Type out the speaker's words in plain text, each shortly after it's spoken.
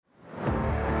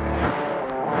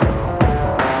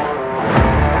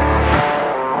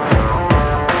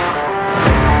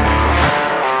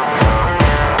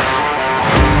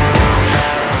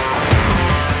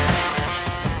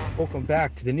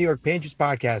back to the New York Rangers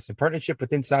podcast in partnership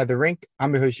with Inside the Rink.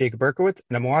 I'm your host, Jacob Berkowitz,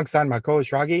 and I'm alongside my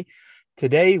co-host, Raghi.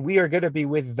 Today, we are going to be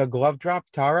with the Glove Drop,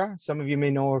 Tara. Some of you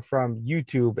may know her from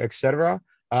YouTube, etc.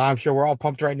 I'm sure we're all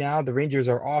pumped right now. The Rangers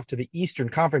are off to the Eastern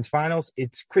Conference Finals.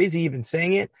 It's crazy even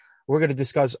saying it. We're going to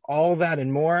discuss all that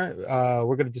and more.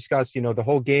 We're going to discuss, the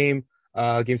whole game,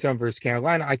 Game 7 versus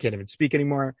Carolina. I can't even speak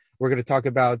anymore. We're going to talk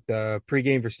about the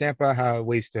pregame for Tampa, how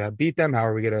ways to beat them, how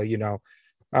are we going to,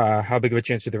 how big of a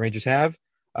chance do the Rangers have,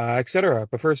 etc.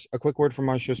 But first, a quick word from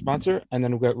our show sponsor, and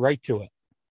then we'll get right to it.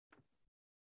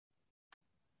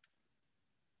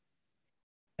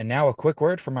 And now a quick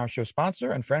word from our show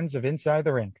sponsor and friends of Inside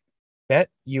the Rink,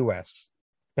 BetUS.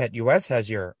 BetUS has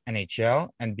your NHL,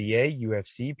 NBA,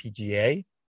 UFC, PGA,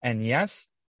 and yes,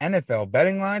 NFL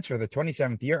betting lines for the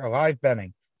 27th year of live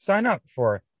betting. Sign up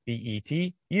for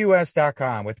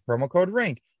BETUS.com with promo code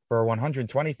RINK for a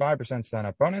 125%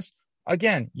 sign-up bonus.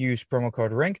 Again, use promo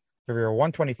code RINK for your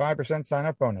 125%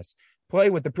 sign-up bonus.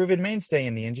 Play with the proven mainstay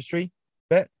in the industry,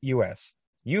 BetUS.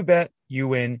 You bet, you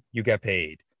win, you get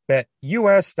paid.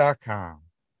 BetUS.com.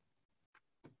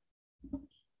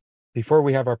 Before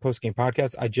we have our post-game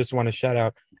podcast, I just want to shout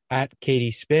out at Katie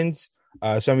Spins.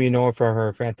 Some of you know her for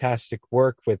her fantastic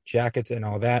work with jackets and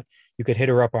all that. You could hit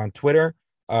her up on Twitter,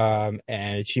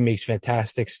 and she makes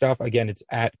fantastic stuff. Again, it's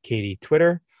at Katie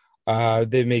Twitter.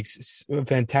 That makes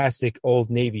fantastic Old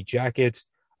Navy jackets,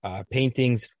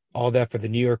 paintings, all that for the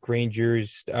New York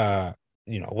Rangers,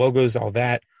 logos, all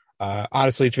that.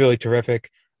 Honestly, it's really terrific.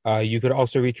 You could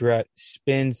also reach her at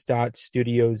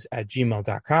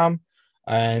spins.studios@gmail.com.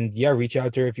 And yeah, reach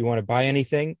out to her if you want to buy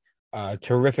anything.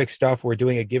 Terrific stuff. We're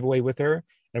doing a giveaway with her,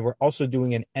 and we're also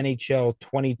doing an NHL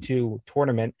 22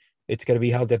 tournament. It's going to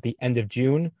be held at the end of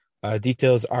June.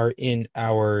 Details are in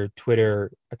our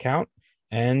Twitter account.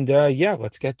 And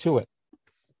let's get to it.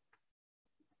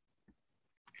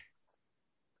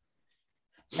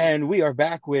 And we are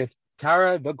back with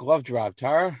Tara, the Glove Drop.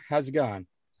 Tara, how's it going?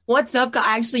 What's up, guys?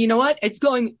 Actually, you know what? It's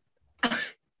going...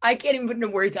 I can't even put into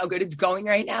words how good it's going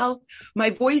right now.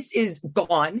 My voice is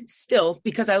gone still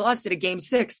because I lost it at Game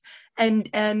 6.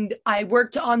 And I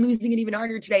worked on losing it even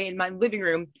harder today in my living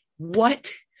room.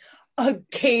 What a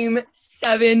Game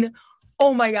 7.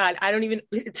 Oh, my God.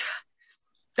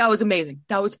 That was amazing.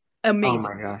 That was amazing.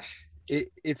 Oh, my gosh.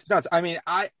 It's nuts. I mean,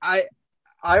 I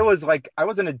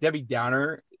wasn't a Debbie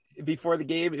Downer before the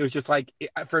game. It was just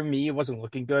for me, it wasn't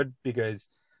looking good because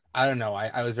I don't know.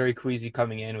 I was very queasy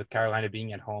coming in with Carolina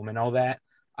being at home and all that.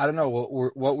 I don't know.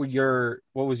 What was your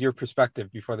perspective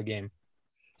before the game?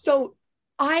 So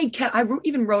I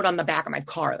even wrote on the back of my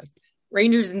car,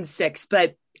 Rangers in 6.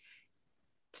 But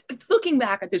looking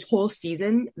back at this whole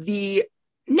season, the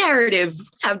narrative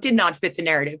did not fit the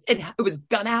narrative. It was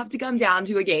going to have to come down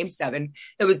to a Game 7.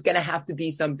 It was going to have to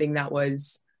be something that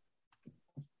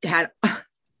had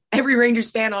every Rangers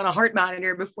fan on a heart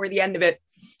monitor before the end of it.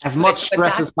 As much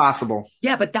stress as possible.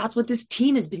 Yeah, but that's what this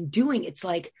team has been doing. It's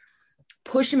like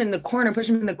push him in the corner,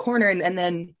 and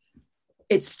then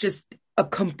it's just a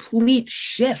complete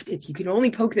shift. You can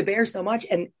only poke the bear so much.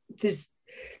 And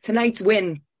tonight's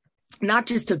win, not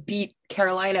just to beat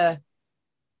Carolina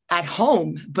at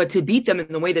home, but to beat them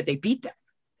in the way that they beat them.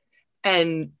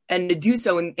 And to do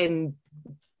so in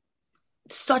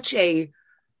such a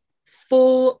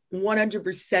full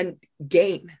 100%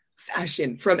 game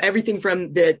fashion, from everything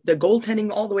from the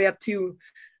goaltending all the way up to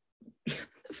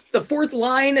the fourth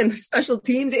line and the special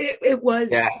teams. It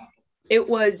was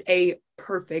a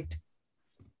perfect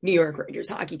New York Rangers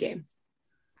hockey game.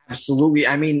 Absolutely.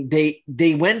 I mean,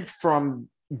 they went from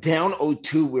down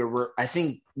 0-2 where I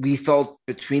think we felt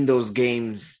between those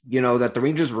games, that the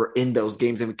Rangers were in those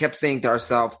games, and we kept saying to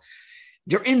ourselves,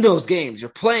 you're in those games, you're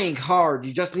playing hard,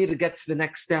 you just need to get to the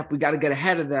next step, we got to get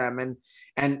ahead of them.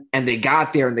 And they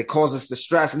got there and they caused us the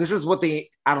stress. And this is what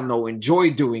they,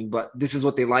 enjoy doing, but this is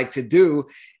what they like to do.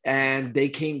 And they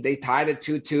tied it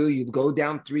 2-2. You go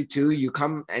down 3-2, you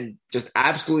come and just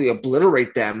absolutely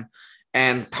obliterate them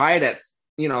and tie it at,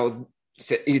 you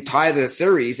tie the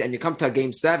series and you come to a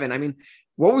Game 7. I mean,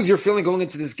 what was your feeling going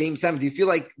into this Game 7?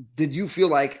 Did you feel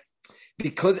like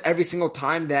because every single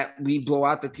time that we blow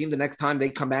out the team, the next time they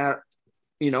come out,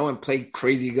 and play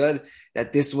crazy good,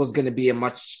 that this was going to be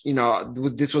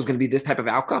this was going to be this type of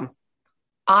outcome?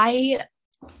 I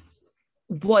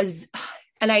was,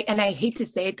 and I hate to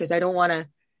say it because I don't want to,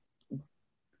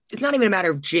 it's not even a matter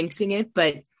of jinxing it,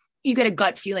 but you get a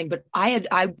gut feeling. But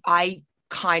I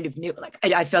kind of knew,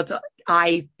 I felt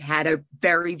I had a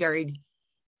very, very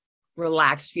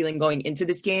relaxed feeling going into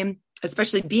this game,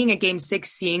 especially being at Game 6,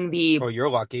 seeing the... Oh,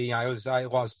 you're lucky. I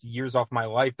lost years off my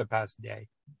life the past day.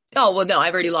 Oh, well, no,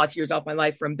 I've already lost years off my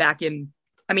life from back in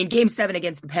I mean, game 7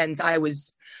 against the Pens, I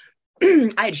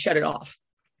had shut it off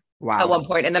at one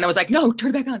point, and then I was like, no,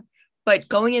 turn it back on. But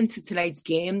going into tonight's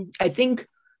game, I think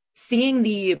seeing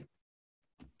the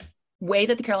way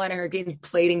that the Carolina Hurricanes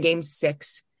played in game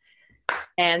 6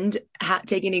 and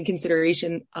taking into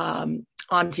consideration Antti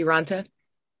Raanta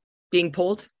being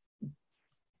pulled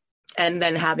and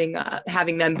then having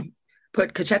them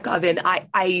put Kochetkov in,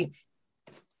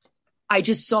 I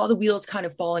just saw the wheels kind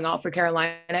of falling off for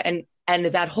Carolina, and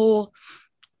that whole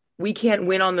we can't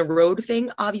win on the road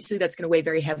thing. Obviously, that's going to weigh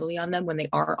very heavily on them when they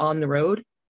are on the road.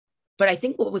 But I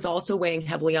think what was also weighing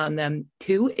heavily on them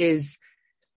too is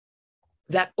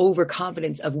that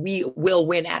overconfidence of we will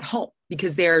win at home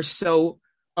because they're so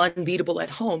unbeatable at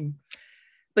home.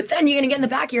 But then you're going to get in the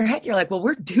back of your head. You're like, well,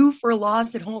 we're due for a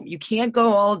loss at home. You can't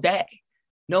go all day.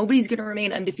 Nobody's going to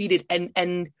remain undefeated.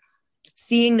 And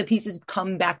seeing the pieces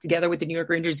come back together with the New York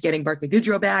Rangers getting Barclay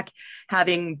Goodrow back,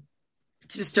 having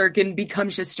Shesterkin become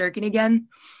Shesterkin again,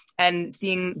 and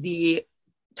seeing the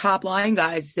top line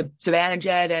guys,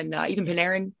 Zibanejad and even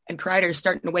Panarin and Kreider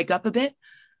starting to wake up a bit,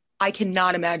 I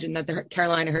cannot imagine that the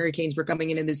Carolina Hurricanes were coming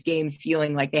into this game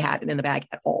feeling like they had it in the bag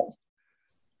at all.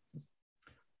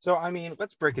 So, I mean,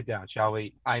 let's break it down, shall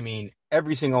we? I mean,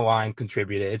 every single line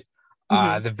contributed.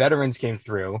 The veterans came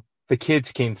through. The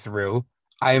kids came through.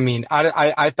 I mean,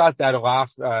 I thought that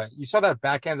Loft, you saw that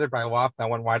backhander by Loft that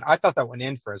went wide. I thought that went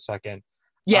in for a second.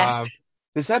 Yes.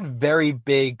 This had very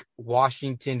big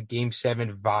Washington Game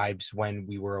 7 vibes when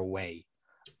we were away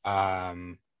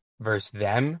versus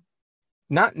them.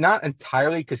 Not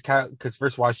entirely because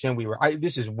versus Washington we were.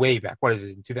 This is way back. What is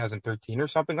this, in 2013 or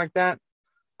something like that?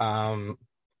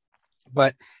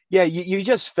 But yeah, you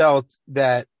just felt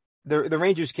that the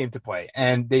Rangers came to play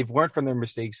and they've learned from their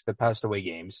mistakes the past away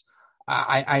games.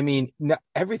 I mean,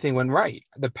 everything went right.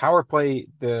 The power play,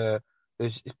 the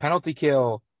penalty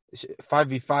kill,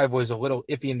 5v5 was a little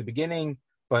iffy in the beginning,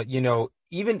 but you know,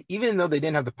 even though they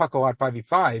didn't have the puck a lot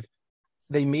 5v5,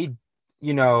 they made,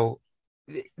 you know,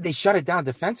 they shut it down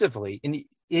defensively, and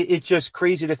it's just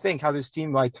crazy to think how this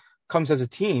team like comes as a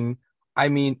team. I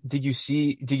mean, did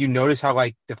you notice how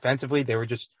like defensively they were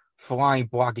just flying,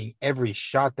 blocking every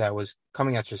shot that was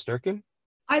coming at Shesterkin?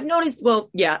 I've noticed. Well,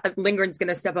 yeah, Lindgren's going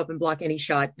to step up and block any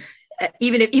shot,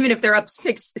 even if they're up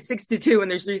 6-2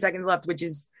 and there's 3 seconds left, which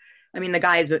is, I mean, the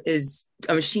guy is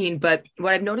a machine. But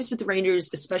what I've noticed with the Rangers,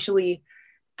 especially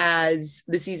as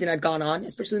the season had gone on,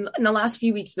 especially in the last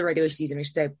few weeks of the regular season, I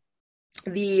should say,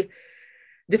 the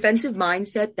defensive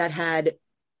mindset that had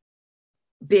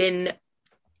been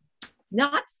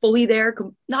not fully there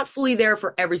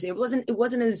for everything. It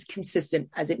wasn't as consistent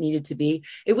as it needed to be.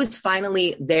 It was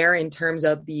finally there in terms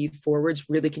of the forwards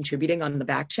really contributing on the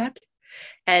back check.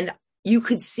 And you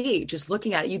could see, just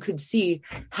looking at it, you could see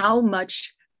how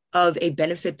much of a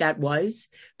benefit that was,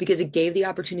 because it gave the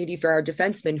opportunity for our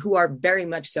defensemen, who are very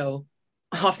much so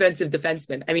offensive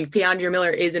defensemen. I mean, Keandre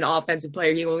Miller is an offensive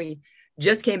player. He only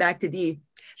just came back to D.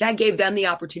 That gave them the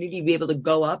opportunity to be able to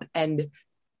go up and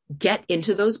get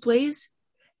into those plays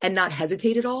and not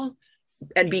hesitate at all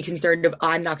and be concerned of,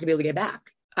 I'm not going to be able to get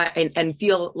back, and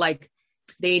feel like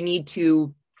they need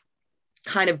to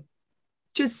kind of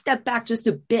just step back just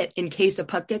a bit in case a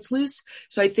puck gets loose.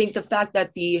 So I think the fact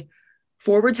that the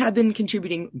forwards have been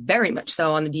contributing very much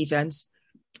so on the defense,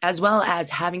 as well as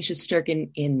having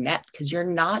Shesterkin in net, because you're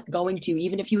not going to,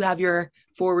 even if you have your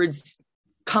forwards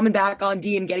coming back on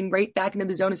D and getting right back into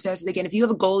the zone as fast as they can, if you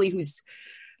have a goalie who's,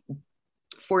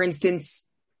 for instance,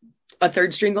 a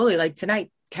third string goalie like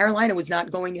tonight, Carolina was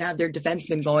not going to have their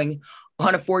defenseman going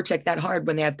on a forecheck that hard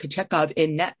when they have Kochetkov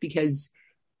in net, because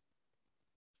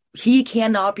he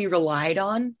cannot be relied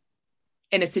on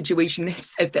in a situation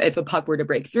if a puck were to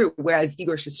break through, whereas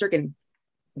Igor Shesterkin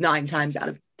 9 times out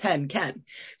of 10 can.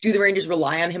 Do the Rangers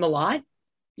rely on him a lot?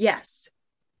 Yes,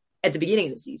 at the beginning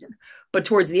of the season. But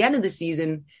towards the end of the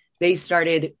season, they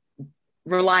started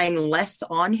relying less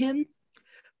on him,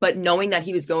 but knowing that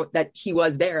he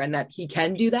was there and that he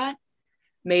can do that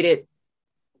made it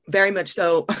very much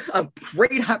so a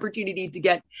great opportunity to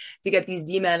get these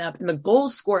D-men up. And the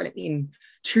goals scored, I mean,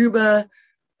 Trouba,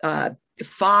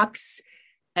 Fox,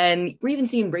 and we're even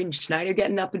seeing Braden Schneider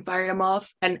getting up and firing them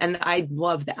off. And I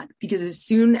love that, because as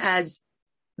soon as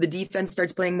the defense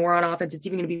starts playing more on offense, it's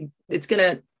going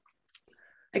to,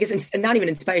 I guess, it's not even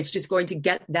inspire. It's just going to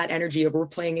get that energy of, we're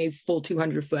playing a full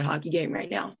 200-foot hockey game right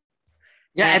now.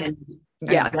 Yeah. And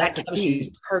that's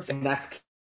key. Perfect. That's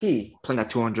key. Playing at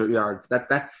 200 yards.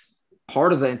 That's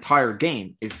part of the entire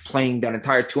game, is playing that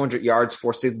entire 200 yards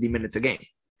for 60 minutes a game.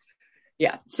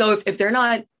 Yeah. So if they're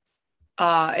not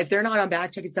on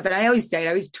back check and stuff, and I always say it,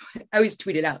 I always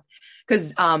tweet it out,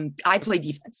 because I play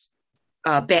defense.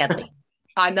 badly.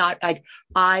 I'm not like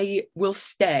I will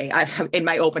stay in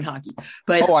my open hockey,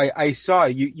 but I saw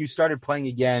you started playing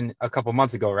again a couple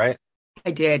months ago, right?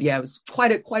 I did. Yeah, it was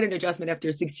quite an adjustment after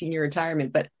a 16-year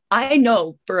retirement, but I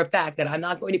know for a fact that I'm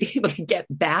not going to be able to get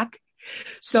back.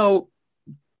 So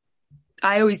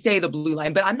I always say the blue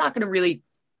line, but I'm not going to really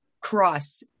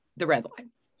cross the red line.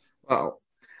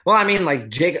 Well, I mean, like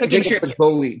Jacob's a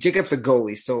goalie. Jacob's a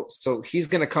goalie, so he's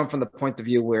going to come from the point of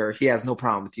view where he has no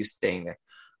problem with you staying there.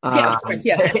 Yeah, of course,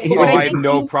 yeah. I have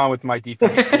no problem with my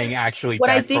defense staying actually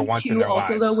back for once in their lives.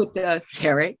 What I think too, also though, with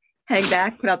the hang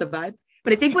back, put out the vibe.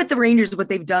 But I think with the Rangers, what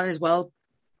they've done as well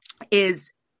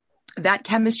is that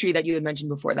chemistry that you had mentioned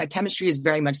before. That chemistry is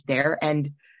very much there,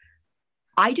 and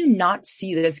I do not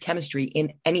see this chemistry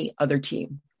in any other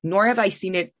team, nor have I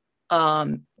seen it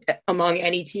among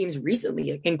any teams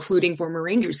recently, including former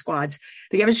Rangers squads.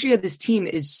 The chemistry of this team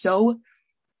is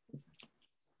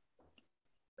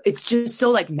it's just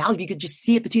so like malleable. You could just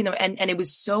see it between them. And it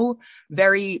was so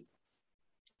very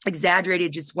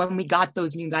exaggerated just when we got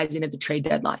those new guys in at the trade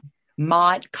deadline.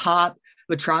 Mott, Kopp,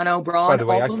 Vetrano, Braun. By the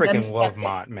way, I freaking love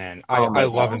Mott, man. I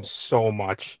love him so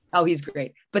much. Oh, he's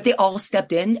great. But they all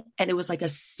stepped in and it was like a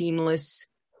seamless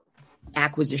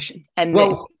acquisition. And they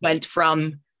went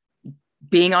from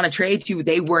being on a trade to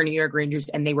they were New York Rangers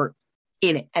and they were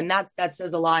in it. And that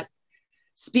says a lot,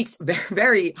 speaks very,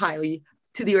 very highly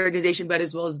to the organization, but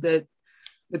as well as the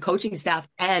coaching staff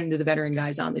and the veteran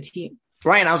guys on the team.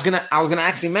 Ryan, I was gonna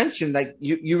actually mention, like,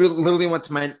 you literally went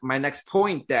to my next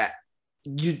point, that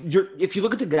if you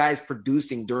look at the guys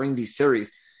producing during these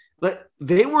series, like,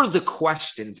 they were the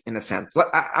questions in a sense.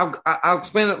 I'll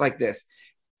explain it like this.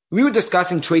 We were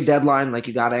discussing trade deadline, like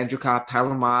you got Andrew Kopp,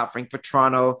 Tyler Mott, Frank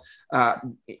Vetrano,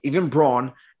 even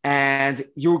Braun, and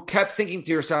you kept thinking to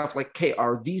yourself, like, okay,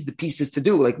 are these the pieces to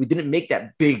do? Like, we didn't make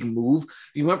that big move.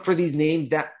 We went for these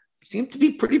names that seemed to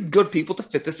be pretty good people to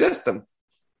fit the system.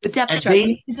 The depth chart.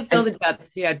 We need to fill the depth.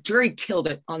 Yeah, Drury killed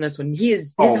it on this one.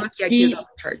 His hockey IQ is off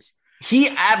the charts. He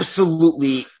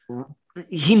absolutely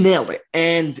nailed it.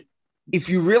 And if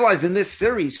you realize in this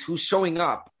series who's showing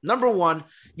up, number one,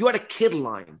 you had a kid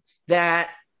line that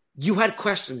you had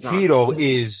questions on.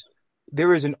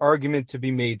 There is an argument to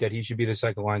be made that he should be the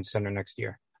second line center next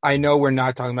year. I know we're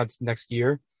not talking about next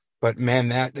year, but man,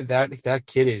 that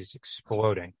kid is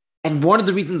exploding. And one of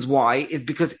the reasons why is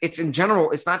because it's in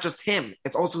general, it's not just him.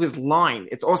 It's also his line.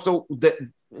 It's also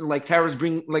like Tara's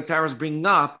bringing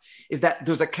up, is that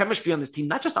there's a chemistry on this team,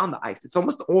 not just on the ice. It's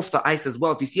almost off the ice as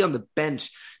well. If you see on the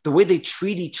bench, the way they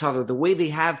treat each other, the way they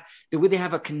have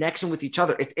a connection with each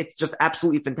other, it's just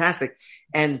absolutely fantastic.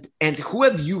 And who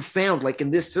have you found, like,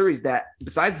 in this series, that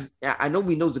besides, I know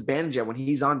we know Zibanejad when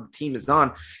he's on, the team is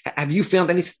on. Have you found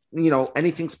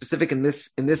anything specific in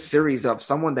this series of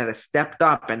someone that has stepped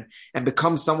up and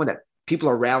become someone that people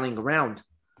are rallying around?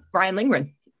 Brian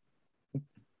Lindgren.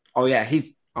 Oh yeah,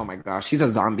 oh my gosh, he's a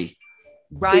zombie.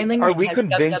 Brian Lindgren. Are we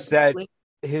convinced that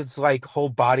his like whole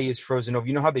body is frozen over?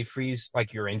 You know how they freeze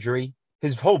like your injury?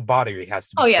 His whole body has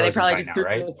to be. Oh yeah, they probably just threw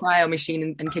it in the cryo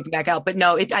machine and kicked it back out. But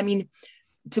no,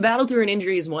 to battle through an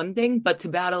injury is one thing, but to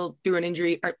battle through an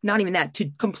injury, or not even that,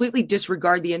 to completely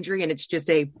disregard the injury and it's just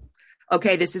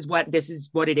okay, this is what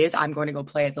it is. I'm going to go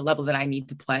play at the level that I need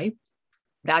to play.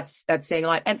 That's saying a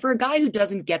lot. And for a guy who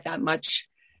doesn't get that much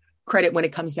credit when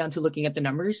it comes down to looking at the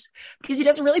numbers, because he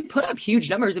doesn't really put up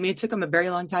huge numbers. I mean, it took him a very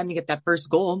long time to get that first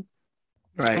goal,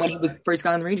 right, when he first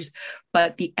got on the Rangers.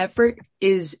 But the effort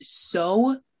is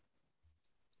so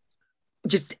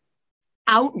just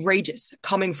outrageous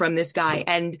coming from this guy.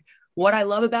 And what I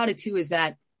love about it too is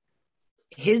that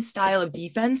his style of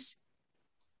defense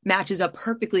matches up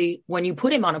perfectly when you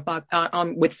put him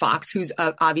on with Fox, who's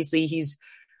obviously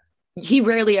he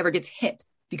rarely ever gets hit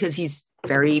because he's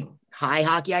very high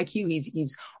hockey IQ.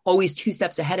 He's always 2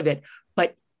 steps ahead of it.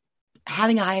 But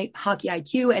having a high hockey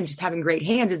IQ and just having great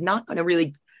hands is not going to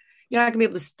really, you're not going to be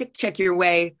able to stick check your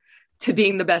way to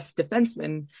being the best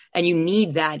defenseman. And you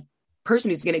need that person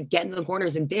who's going to get into the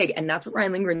corners and dig. And that's what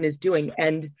Ryan Lindgren is doing.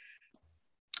 And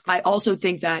I also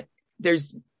think that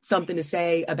there's something to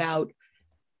say about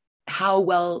how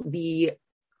well the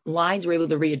lines were able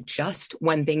to readjust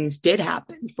when things did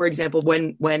happen. For example,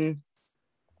 when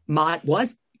Mott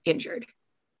was injured.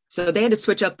 So they had to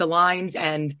switch up the lines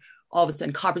and all of a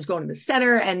sudden Copper's going to the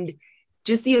center, and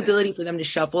just the ability for them to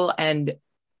shuffle and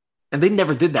they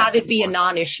never did that. Have it be a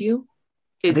non-issue.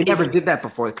 They never did that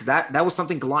before, because that was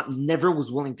something Gallant never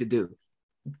was willing to do.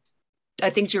 I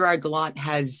think Gerard Gallant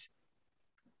has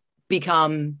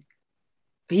become,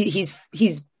 he's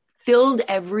filled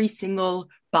every single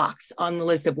box on the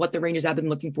list of what the Rangers have been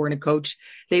looking for in a coach.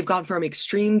 They've gone from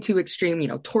extreme to extreme,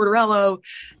 Tortorella,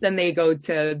 then they go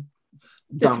to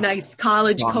this nice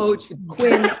college coach with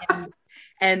Quinn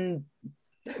and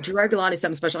Gerard Gallant is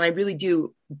something special. And I really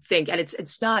do think, and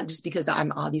it's not just because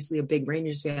I'm obviously a big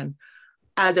Rangers fan,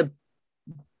 as a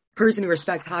person who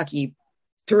respects hockey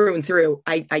through and through,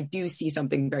 I do see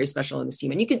something very special in this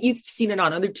team. And you've seen it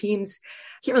on other teams.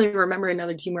 I can't really remember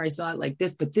another team where I saw it like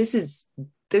this, but this is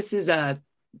they're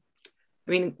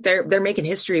making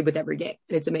history with every game.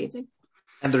 And it's amazing.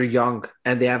 And they're young,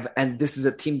 and this is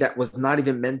a team that was not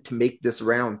even meant to make this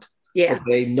round. Yeah.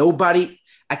 Okay.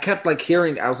 I kept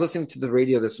I was listening to the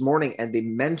radio this morning, and they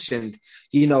mentioned,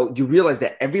 you realize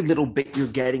that every little bit you're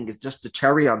getting is just the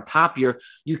cherry on top.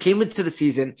 You came into the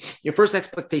season, your first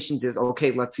expectations is,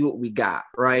 okay, let's see what we got,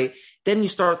 right? Then you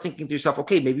start thinking to yourself,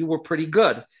 okay, maybe we're pretty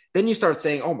good. Then you start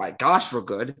saying, oh my gosh, we're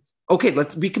good. Okay,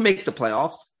 we can make the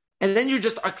playoffs. And then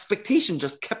expectation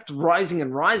just kept rising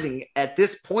and rising. At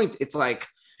this point, it's like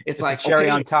a cherry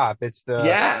on top. It's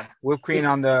the whipped cream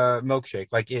on the milkshake.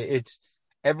 Like it's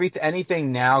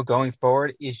anything now going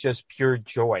forward is just pure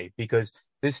joy because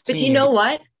this team. But you know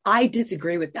what? I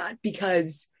disagree with that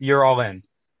because you're all in.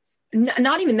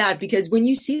 Not even that, because when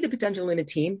you see the potential in a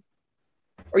team,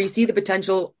 or you see the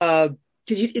potential because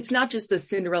it's not just the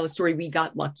Cinderella story. We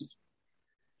got lucky.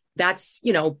 That's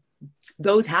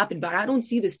those happen, but I don't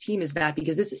see this team as that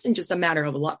because this isn't just a matter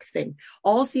of a luck thing.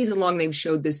 All season long, they've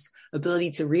showed this ability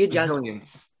to readjust.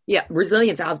 Resilience. Yeah,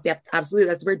 resilience.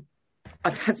 Absolutely.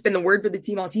 That's been the word for the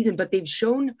team all season, but they've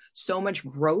shown so much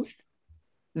growth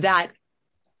that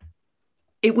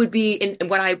it would be, and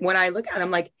when I look at them, I'm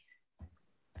like,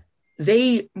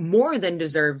 they more than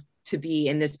deserve to be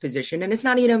in this position. And it's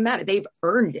not even a matter. They've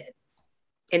earned it.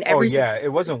 In every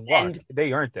it wasn't luck.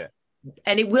 They earned it.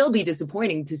 And it will be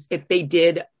disappointing if they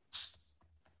did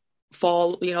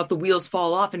fall, if the wheels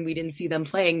fall off and we didn't see them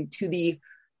playing to the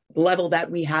level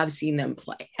that we have seen them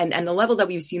play. And the level that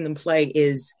we've seen them play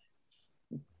is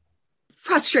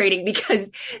frustrating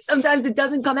because sometimes it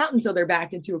doesn't come out until they're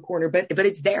backed into a corner, but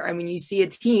it's there. I mean, you see a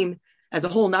team as a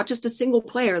whole, not just a single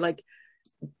player, like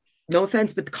no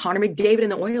offense, but Connor McDavid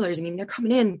and the Oilers, I mean, they're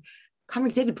coming in. Connor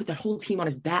McDavid put that whole team on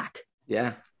his back.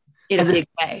 Yeah. In a big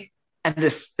way. And the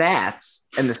stats,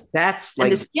 the stats.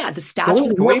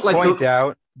 Can we point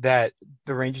out that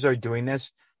the Rangers are doing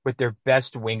this with their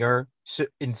best winger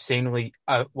insanely,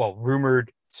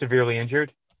 rumored severely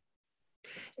injured?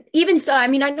 Even so, I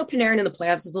mean, I know Panarin in the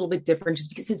playoffs is a little bit different just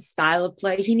because his style of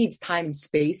play, he needs time and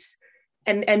space.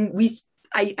 And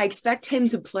I expect him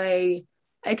to play.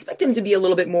 I expect him to be a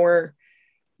little bit more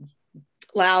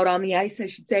loud on the ice, I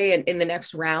should say, in the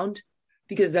next round.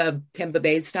 Because of Tampa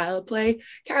Bay's style of play.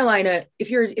 Carolina, if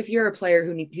you're a player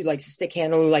who likes to stick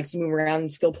handle, who likes to move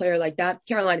around, skill player like that,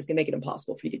 Carolina's gonna make it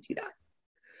impossible for you to do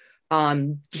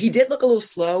that. He did look a little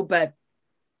slow, but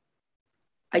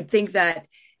I think that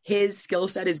his skill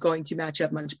set is going to match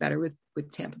up much better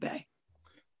with Tampa Bay.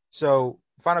 So,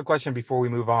 final question before we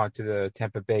move on to the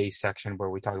Tampa Bay section where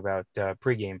we talk about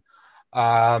pregame.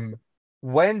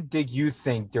 When did you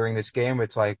think during this game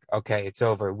it's like, okay, it's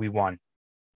over, we won?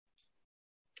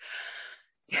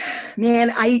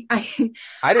 Man, I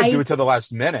didn't do it till the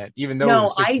last minute, even though it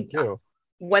was 6-2.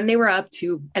 When they were up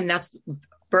 2, and that's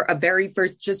for a very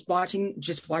first, just watching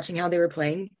how they were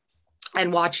playing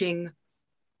and watching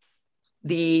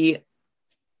the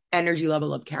energy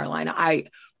level of Carolina.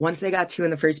 Once they got 2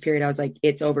 in the first period, I was like,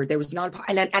 it's over. There was not,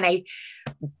 and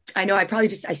I know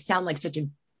I sound like such a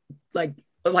like,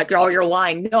 oh, you're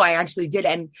lying. No, I actually did.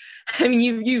 And I mean,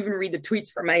 you even read the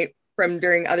tweets from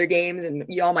during other games and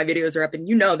all my videos are up and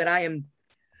that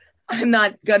I'm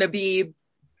not going to be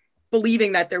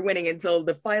believing that they're winning until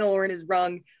the final horn is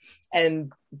rung.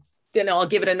 And then I'll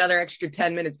give it another extra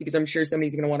 10 minutes because I'm sure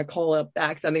somebody's going to want to call up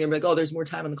back something and be like, oh, there's more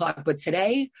time on the clock. But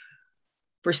today,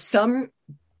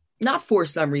 not for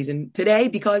some reason, today,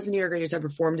 because the New York Rangers have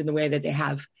performed in the way that they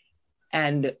have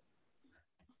and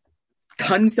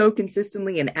done so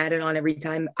consistently and added on every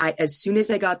time. As soon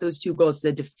as I got those 2 goals,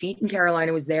 the defeat in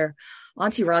Carolina was there.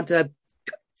 Antti Raanta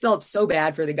felt so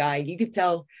bad for the guy. You could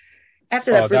tell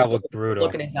after that first looked brutal.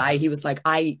 Looking at the guy, he was like,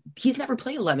 he's never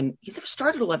played 11. He's never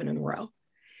started 11 in a row.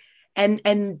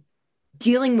 And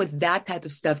dealing with that type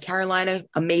of stuff, Carolina,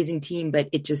 amazing team,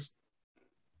 but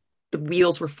the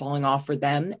wheels were falling off for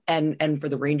them and for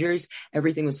the Rangers,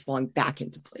 everything was falling back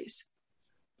into place.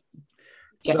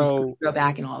 So go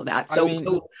back and all of that.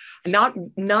 So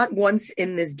not once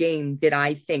in this game did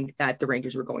I think that the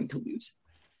Rangers were going to lose.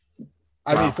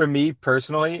 I mean, for me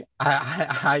personally,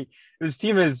 this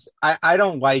team is, I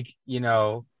don't like,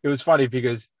 it was funny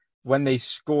because when they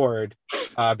scored,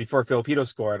 before Filipino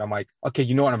scored. I'm like, okay,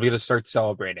 you know what? I'm going to start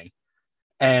celebrating.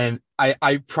 And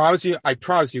I promise you,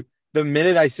 the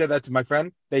minute I said that to my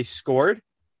friend, they scored.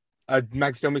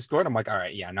 Max Domi scored. I'm like, all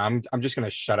right, yeah, no, I'm just going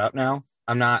to shut up now.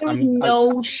 I'm not. There was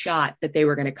no shot that they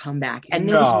were going to come back, and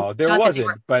there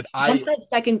wasn't. But once that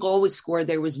second goal was scored,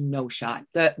 there was no shot.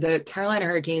 The Carolina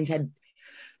Hurricanes had.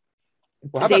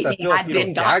 Well, how about that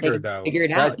Filipino dagger though?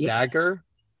 Figured that out, yeah. dagger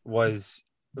was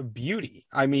a beauty.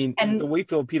 I mean, the way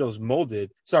Filipinos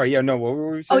molded. Sorry, yeah, no. What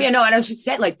were we saying? Oh yeah, no, and I was just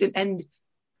saying, like,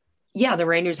 the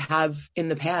Rangers have in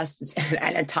the past,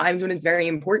 and at times when it's very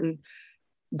important,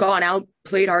 gone out,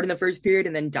 played hard in the first period,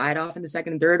 and then died off in the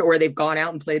second and third, or they've gone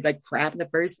out and played like crap in the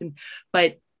first.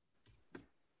 But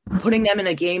putting them in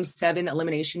a Game 7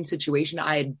 elimination situation,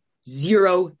 I had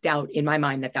zero doubt in my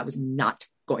mind that was not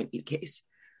going to be the case.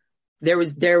 There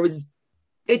was,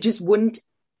 it just wouldn't.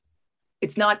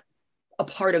 It's not a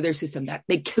part of their system that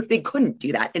they couldn't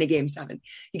do that in a Game 7.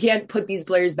 You can't put these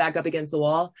players back up against the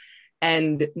wall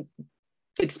and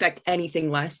expect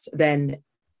anything less than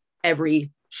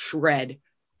every shred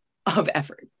of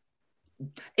effort.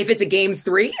 If it's a Game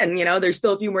 3 and, there's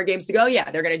still a few more games to go,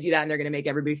 yeah, they're going to do that and they're going to make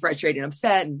everybody frustrated and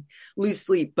upset and lose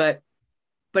sleep. But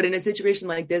in a situation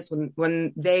like this,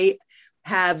 when they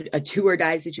have a 2 or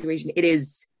die situation, it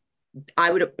is,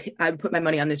 I would put my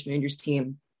money on this Rangers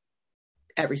team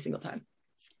every single time.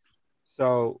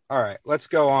 So, all right, let's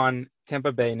go on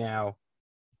Tampa Bay now.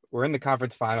 We're in the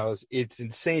conference finals. It's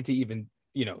insane to even,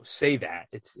 say that.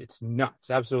 It's nuts,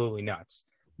 absolutely nuts.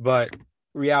 But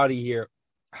reality here,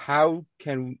 how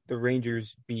can the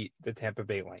Rangers beat the Tampa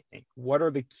Bay Lightning? What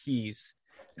are the keys?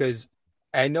 Because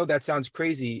I know that sounds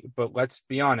crazy, but let's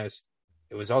be honest,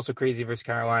 it was also crazy versus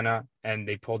Carolina, and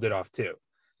they pulled it off too.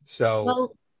 So,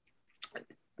 well,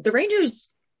 the Rangers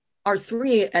are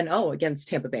 3-0 against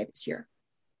Tampa Bay this year.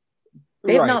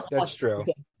 They have not lost. That's true.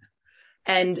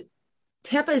 And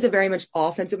Tampa is a very much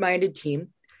offensive-minded team.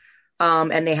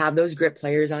 And they have those grit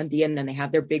players on D, and then they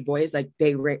have their big boys like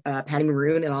Patty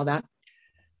Maroon and all that.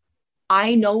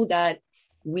 I know that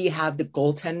we have the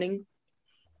goaltending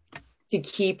to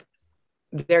keep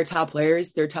their top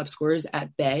players, their top scorers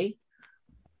at bay.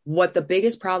 What the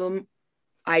biggest problem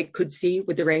I could see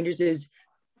with the Rangers is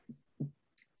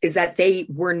that they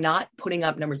were not putting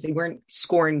up numbers. They weren't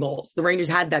scoring goals. The Rangers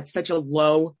had such a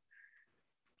low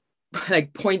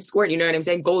points scored, you know what I'm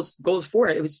saying? Goals for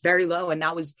it. It was very low. And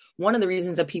that was one of the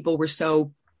reasons that people were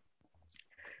so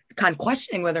kind of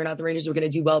questioning whether or not the Rangers were going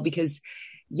to do well, because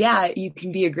yeah, you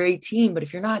can be a great team, but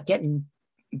if you're not getting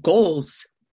goals,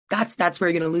 that's where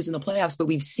you're going to lose in the playoffs. But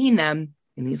we've seen them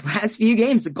in these last few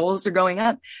games. The goals are going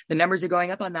up. The numbers are going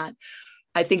up on that.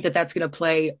 I think that's going to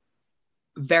play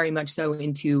very much so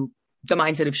into the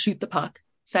mindset of shoot the puck,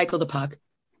 cycle the puck.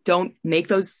 Don't make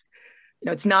those,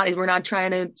 we're not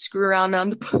trying to screw around on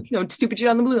the, stupid shit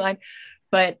on the blue line.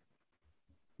 But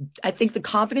I think the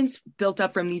confidence built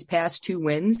up from these past 2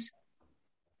 wins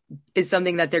is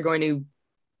something that they're going to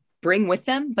bring with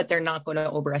them, but they're not going to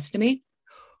overestimate.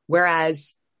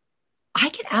 Whereas I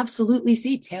can absolutely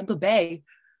see Tampa Bay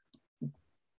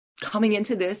coming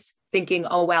into this thinking,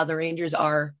 oh, wow, the Rangers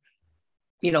are,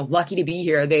 lucky to be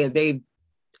here. They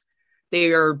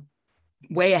are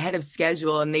way ahead of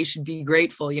schedule and they should be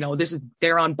grateful.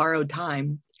 They're on borrowed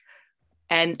time.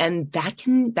 And that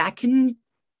can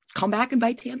come back and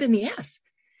bite Tampa in the ass.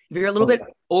 If you're a little bit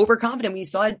overconfident, we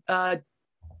saw it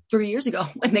 3 years ago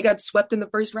when they got swept in the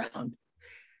first round.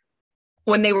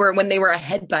 When they were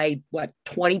ahead by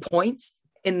 20 points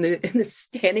in the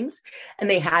standings, and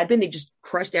they just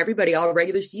crushed everybody all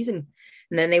regular season.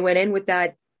 And then they went in with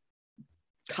that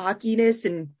cockiness,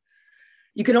 and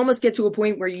you can almost get to a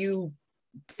point where you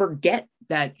forget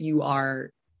that you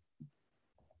are,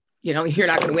 you're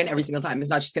not going to win every single time. It's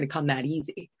not just going to come that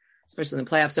easy, especially in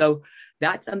the playoffs. So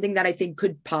that's something that I think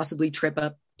could possibly trip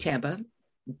up Tampa.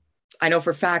 I know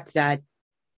for a fact that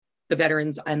the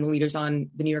veterans and the leaders on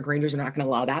the New York Rangers are not going to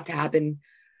allow that to happen.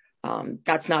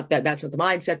 That's not the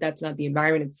mindset. That's not the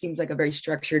environment. It seems like a very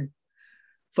structured,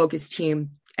 focused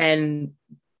team. And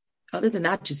other than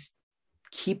that, just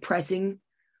keep pressing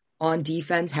on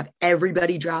defense, have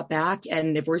everybody drop back.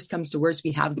 And if worst comes to worst,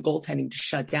 we have the goaltending to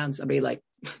shut down somebody like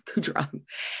Kucherov.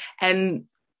 And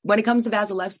when it comes to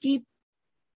Vasilevsky,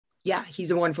 yeah,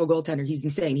 he's a wonderful goaltender. He's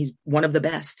insane. He's one of the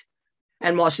best.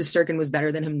 And while Shesterkin was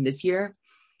better than him this year,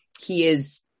 he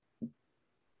is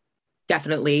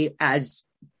definitely, as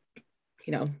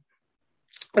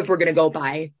if we're going to go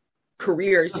by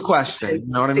careers, question, you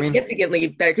know what I mean? Significantly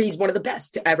better. He's one of the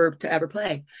best to ever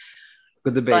play.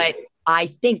 Good debate. But I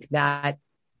think that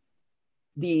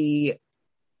the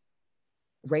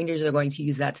Rangers are going to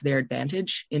use that to their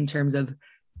advantage in terms of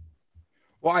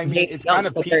Well, I mean, it's kind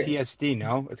of PTSD,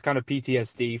 no? It's kind of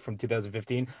PTSD from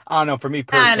 2015. I don't know. For me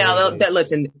personally, I know.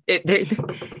 Listen, if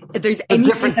there's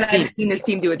anything that I've seen this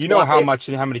team do, it's how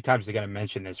many times they're going to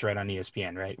mention this, right, on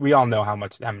ESPN, right? We all know how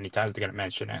many times they're going to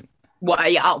mention it. Well,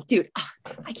 yeah, dude,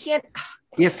 I can't.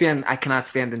 ESPN, I cannot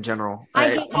stand in general.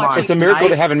 It's a miracle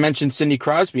they haven't mentioned Sidney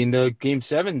Crosby in the Game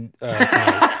 7. Well,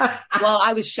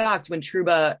 I was shocked when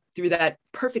Trouba threw that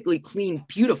perfectly clean,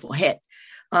 beautiful hit.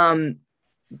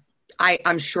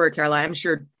 I'm sure, Caroline, I'm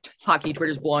sure hockey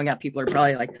Twitter's blowing up. People are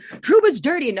probably like, Trouba's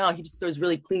dirty. No, he just throws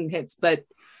really clean hits. But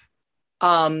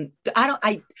I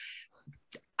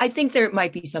think there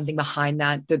might be something behind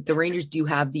that. The Rangers do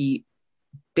have the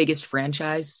biggest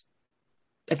franchise.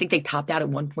 I think they topped out at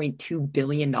 $1.2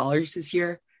 billion this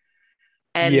year.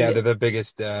 And yeah, they're the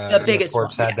biggest.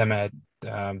 Forbes had them at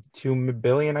 $2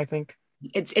 billion, I think.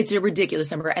 It's a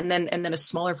ridiculous number. And then a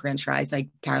smaller franchise like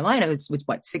Carolina was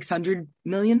what, 600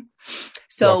 million.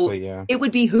 So roughly, yeah. It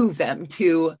would behoove them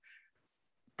to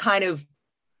kind of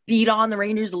beat on the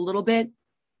Rangers a little bit.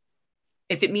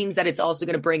 If it means that it's also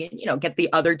going to bring in, get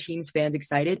the other team's fans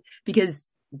excited, because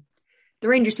the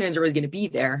Rangers fans are always going to be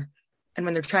there. And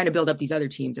when they're trying to build up these other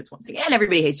teams, it's one thing. And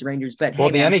everybody hates the Rangers, but the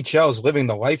NHL is living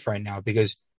the life right now,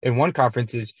 because in one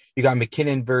conference you got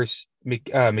McKinnon versus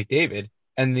McDavid.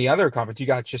 And the other conference, you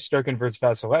got Shesterkin versus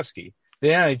Vasilevsky. The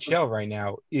NHL right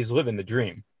now is living the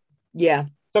dream. Yeah.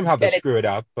 Somehow they'll screw it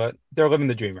up, but they're living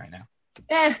the dream right now.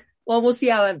 Well, we'll see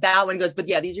how that one goes. But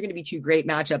yeah, these are going to be two great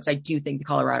matchups. I do think the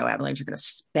Colorado Avalanche are going to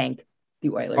spank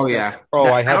the Oilers. Oh, yeah.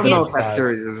 I don't know if that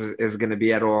series is going to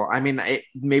be at all. I mean,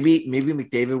 maybe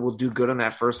McDavid will do good on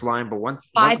that first line, but once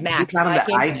he's not on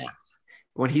the ice,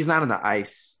 when he's not on the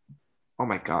ice, oh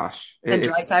my gosh! And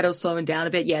Draisaitl's slowing down a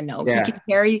bit. Yeah, no,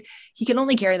 he can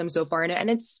only carry them so far, and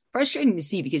it's frustrating to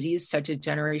see because he is such a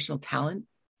generational talent.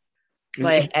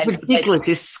 It's ridiculous.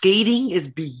 His skating is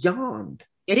beyond.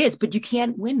 It is, but you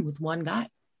can't win with one guy.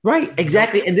 Right,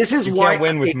 exactly, and this is you why can't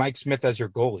win with Mike Smith as your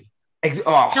goalie.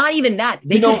 Not even that.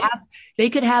 They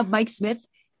could have Mike Smith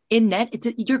in net.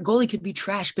 Your goalie could be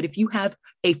trash, but if you have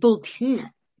a full team,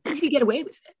 you can get away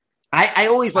with it. I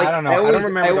always I don't know. I don't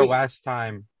remember the last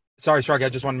time. Sorry, Shrug, I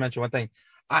just want to mention one thing.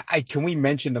 Can we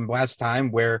mention the last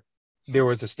time where there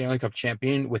was a Stanley Cup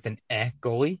champion with an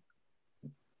goalie?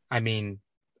 I mean,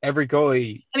 every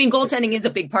goalie. I mean, goaltending is a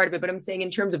big part of it, but I'm saying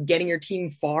in terms of getting your team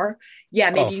far,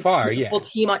 maybe whole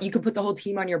team on. You could put the whole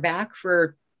team on your back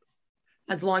for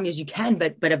as long as you can,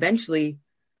 but eventually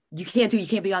you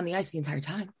can't be on the ice the entire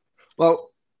time. Well,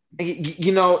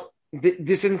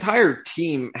 this entire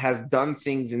team has done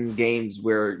things in games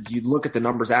where you look at the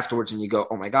numbers afterwards and you go,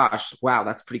 oh my gosh, wow,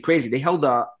 that's pretty crazy. They held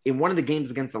in one of the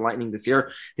games against the Lightning this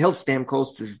year, they held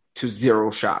Stamkos to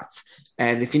 0 shots.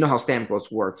 And if you know how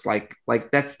Stamkos works, like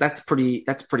that's pretty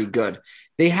good.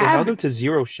 They held him to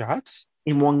 0 shots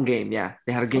in one game. Yeah.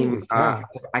 They had a game.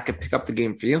 I could pick up the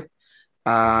game for you.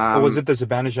 Was it the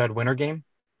Zibanejad winter game?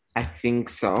 I think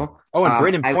so. Oh, and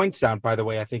Braden Point's down, by the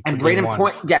way, I think. And Braden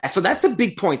Point, yeah. So that's a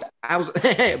big point.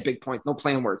 A big point. No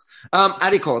playing words. How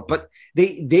do you call it? But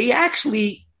they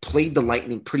actually played the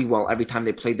Lightning pretty well every time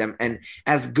they played them. And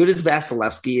as good as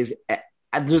Vasilevsky is,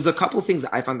 there's a couple of things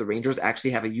that I found the Rangers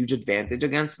actually have a huge advantage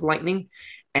against the Lightning.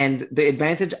 And the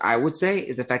advantage, I would say,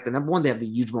 is the fact that, number one, they have the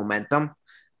huge momentum.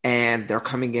 And they're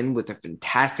coming in with a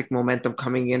fantastic momentum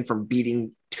coming in from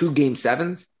beating 2 Game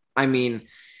 7s. I mean,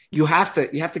 you have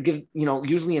to give,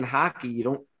 usually in hockey, you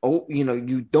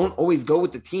don't always go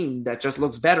with the team that just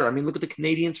looks better. I mean, look at the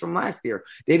Canadians from last year.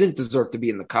 They didn't deserve to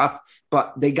be in the cup,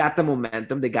 but they got the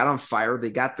momentum. They got on fire. They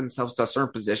got themselves to a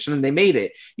certain position and they made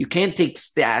it. You can't take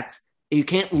stats. You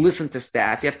can't listen to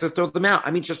stats. You have to throw them out.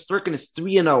 I mean, Shesterkin is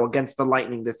 3-0 against the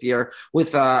Lightning this year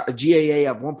with a GAA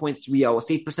of 1.30, a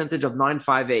save percentage of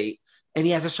 9.58, and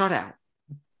he has a shutout.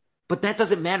 But that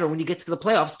doesn't matter when you get to the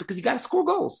playoffs because you got to score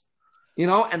goals.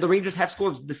 And the Rangers have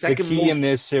scored the second. The key in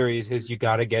this series is you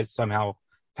got to get somehow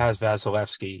past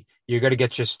Vasilevsky. You're going to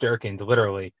get Shesterkin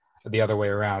literally the other way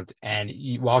around. And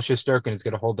while Shesterkin is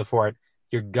going to hold the fort,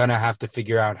 you're going to have to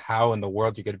figure out how in the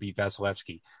world you're going to beat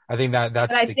Vasilevsky. I think that's the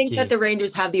key. I think that the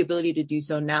Rangers have the ability to do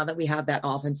so now that we have that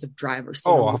offensive driver.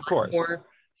 Of course.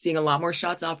 Seeing a lot more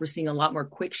shots off. We're seeing a lot more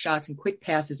quick shots and quick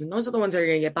passes. And those are the ones that are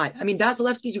going to get by. I mean,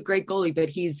 Vasilevsky's a great goalie, but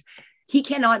he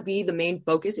cannot be the main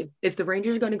focus. If the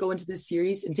Rangers are going to go into this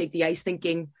series and take the ice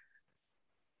thinking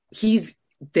he's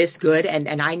this good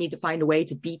and I need to find a way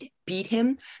to beat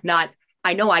him, not,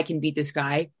 I know I can beat this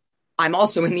guy. I'm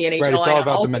also in the NHL. Right, it's all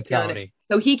about the mentality.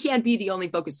 So he can't be the only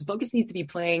focus. The focus needs to be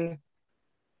playing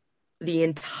the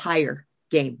entire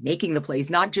game, making the plays,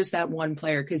 not just that one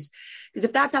player. Because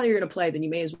if that's how you're going to play, then you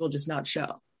may as well just not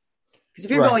show. Because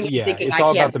if you're going in thinking, it's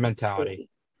all about the mentality.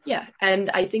 Yeah. And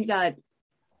I think that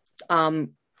when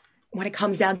it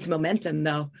comes down to momentum,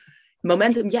 though,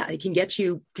 yeah, it can get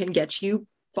you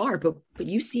far, but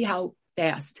you see how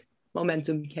fast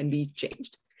momentum can be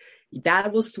changed.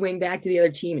 That will swing back to the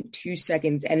other team in 2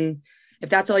 seconds. And if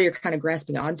that's all you're kind of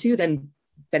grasping onto, then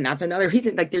that's another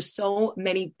reason. Like, there's so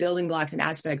many building blocks and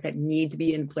aspects that need to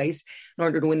be in place in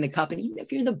order to win the cup. And even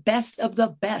if you're the best of the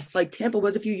best, like Tampa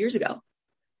was a few years ago,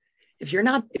 if your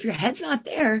head's not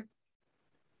there,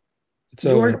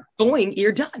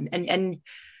 you're done. And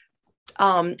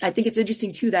I think it's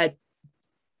interesting too that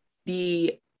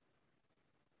I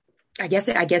guess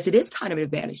it is kind of an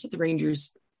advantage that the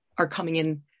Rangers are coming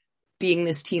in being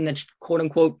this team that, quote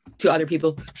unquote, to other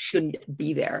people shouldn't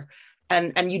be there.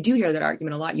 And you do hear that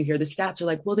argument a lot. You hear the stats are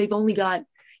like, well, they've only got,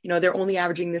 they're only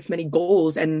averaging this many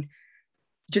goals. And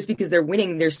just because they're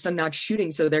winning, they're still not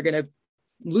shooting. So they're going to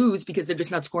lose because they're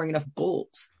just not scoring enough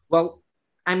goals. Well,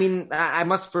 I mean, I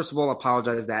must first of all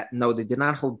apologize that no, they did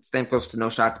not hold Stamkos to no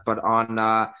shots, but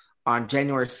on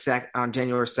January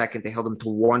 2nd, they held him to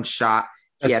one shot.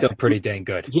 That's still pretty dang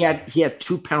good. He had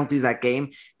 2 penalties that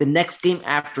game. The next game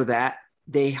after that,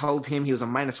 they held him. He was a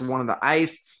 -1 on the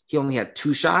ice. He only had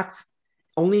 2 shots.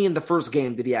 Only in the first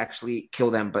game did he actually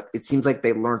kill them, but it seems like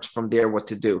they learned from there what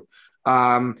to do.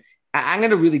 I'm going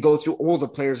to really go through all the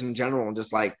players in general and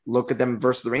just like look at them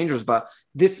versus the Rangers. But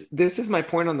this is my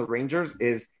point on the Rangers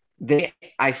is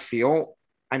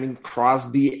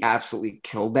Crosby absolutely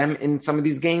killed them in some of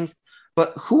these games.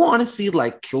 But who honestly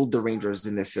killed the Rangers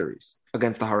in this series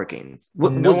against the Hurricanes?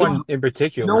 No one in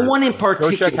particular.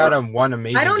 Trocheck had one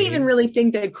amazing I don't game. even really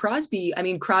think that Crosby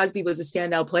was a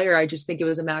standout player. I just think it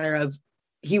was a matter of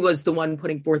he was the one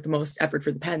putting forth the most effort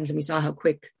for the Pens, and we saw how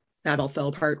quick that all fell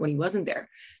apart when he wasn't there.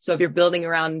 So if you're building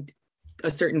around a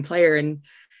certain player, and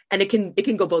it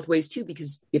can go both ways too,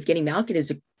 because Evgeny Malkin is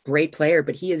a great player,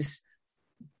 but he is,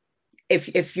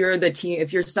 if you're the team,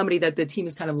 if you're somebody that the team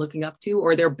is kind of looking up to,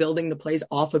 or they're building the plays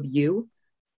off of you,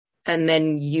 and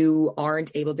then you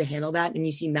aren't able to handle that, and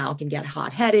you see Malkin get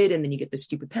hot-headed, and then you get the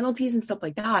stupid penalties and stuff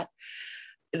like that,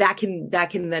 that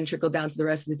can then trickle down to the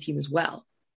rest of the team as well.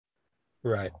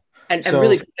 Right. And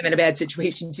really put them in a bad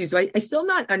situation too. So I still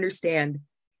not understand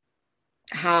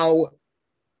how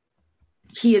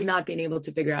he has not been able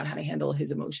to figure out how to handle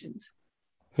his emotions.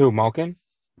 Who, Malkin?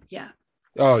 Yeah.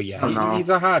 Oh yeah, he's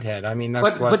a hothead. I mean,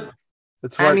 that's what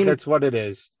it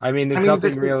is. I mean, there's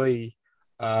nothing really.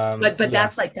 But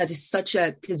that is such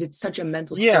a, because it's such a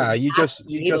mental. Yeah, you just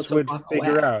would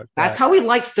figure out. That's how he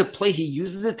likes to play. He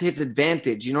uses it to his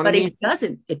advantage. You know what I mean? But it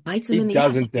doesn't. It bites him in the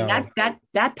ass.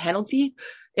 That penalty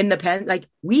in the pen,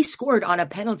 we scored on a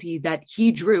penalty that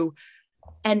he drew,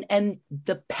 and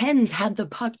the Pens had the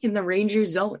puck in the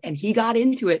Rangers zone, and he got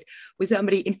into it with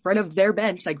somebody in front of their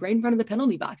bench, right in front of the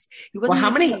penalty box. He wasn't.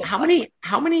 Well,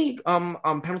 how many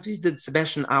penalties did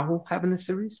Sebastian Aho have in this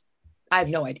series? I have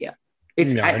no idea.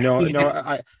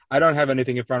 I don't have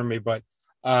anything in front of me, but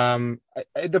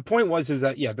the point was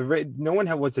no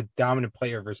one was a dominant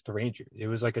player versus the Rangers. It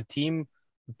was like a team,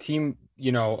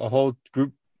 a whole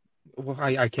group. Well,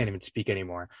 I can't even speak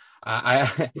anymore.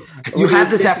 You had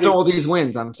this after all these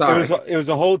wins. I'm sorry. It was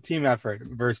a whole team effort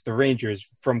versus the Rangers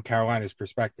from Carolina's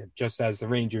perspective, just as the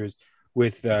Rangers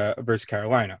versus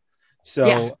Carolina. So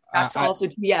yeah, that's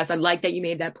yes. I like that you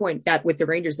made that point. That with the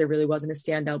Rangers, there really wasn't a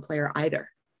standout player either.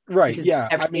 Right. Yeah.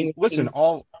 I mean, listen,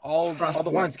 all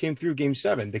the lines came through Game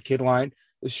 7. The Kid line,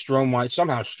 the Strome line.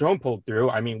 Somehow Strome pulled through.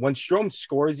 I mean, when Strome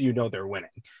scores, they're winning,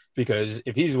 because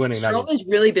if he's winning, Strome has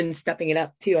really been stepping it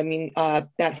up too. I mean,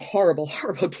 that horrible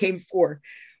Game 4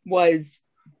 was.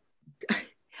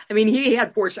 I mean, he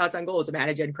had 4 shots on goal to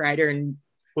manage Ed Kreider, and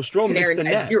Strome missed the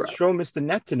net. Strome missed the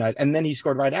net tonight, and then he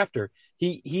scored right after.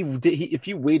 He if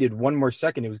you waited one more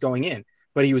second, it was going in,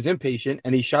 but he was impatient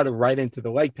and he shot it right into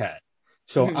the leg pad.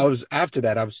 So I was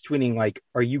tweeting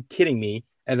 "Are you kidding me?"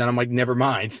 And then I'm like, never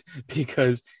mind,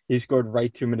 because he scored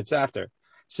right 2 minutes after.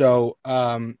 So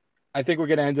I think we're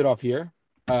going to end it off here.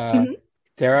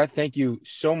 Tara, thank you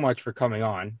so much for coming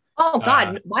on. Oh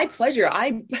God, my pleasure.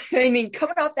 I mean,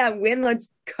 coming off that win, let's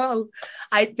go.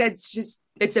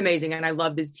 It's amazing. And I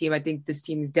love this team. I think this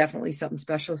team is definitely something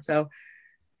special. So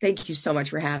thank you so much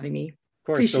for having me. Of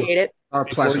course. Appreciate it. Our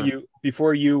pleasure.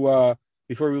 Before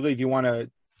we leave, you want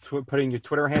to put in your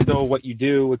Twitter handle, what you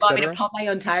do, etc. Want me to pump my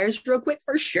own tires real quick?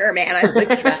 For sure, man. I like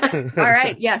that. All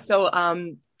right. Yeah. So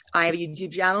I have a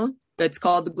YouTube channel that's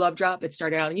called The Glove Drop. It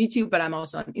started out on YouTube, but I'm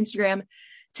also on Instagram,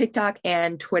 TikTok,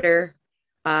 and Twitter.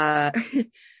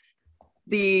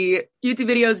 The YouTube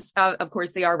videos, of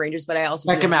course, they are Rangers, but I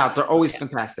also check them out. They're always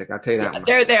fantastic. I'll tell you that.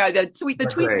 They're there. The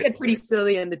tweets get pretty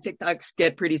silly, and the TikToks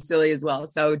get pretty silly as well.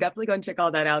 So definitely go and check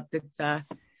all that out.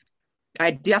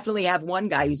 I definitely have one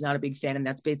guy who's not a big fan, and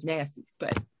that's Bates Nasty.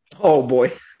 But Oh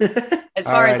boy. as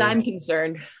far as I'm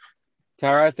concerned,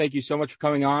 Tara, thank you so much for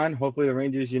coming on. Hopefully the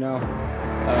Rangers,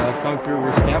 come through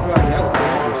with Tampa. Yeah, let's go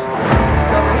Rangers. let's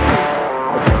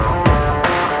go Rangers.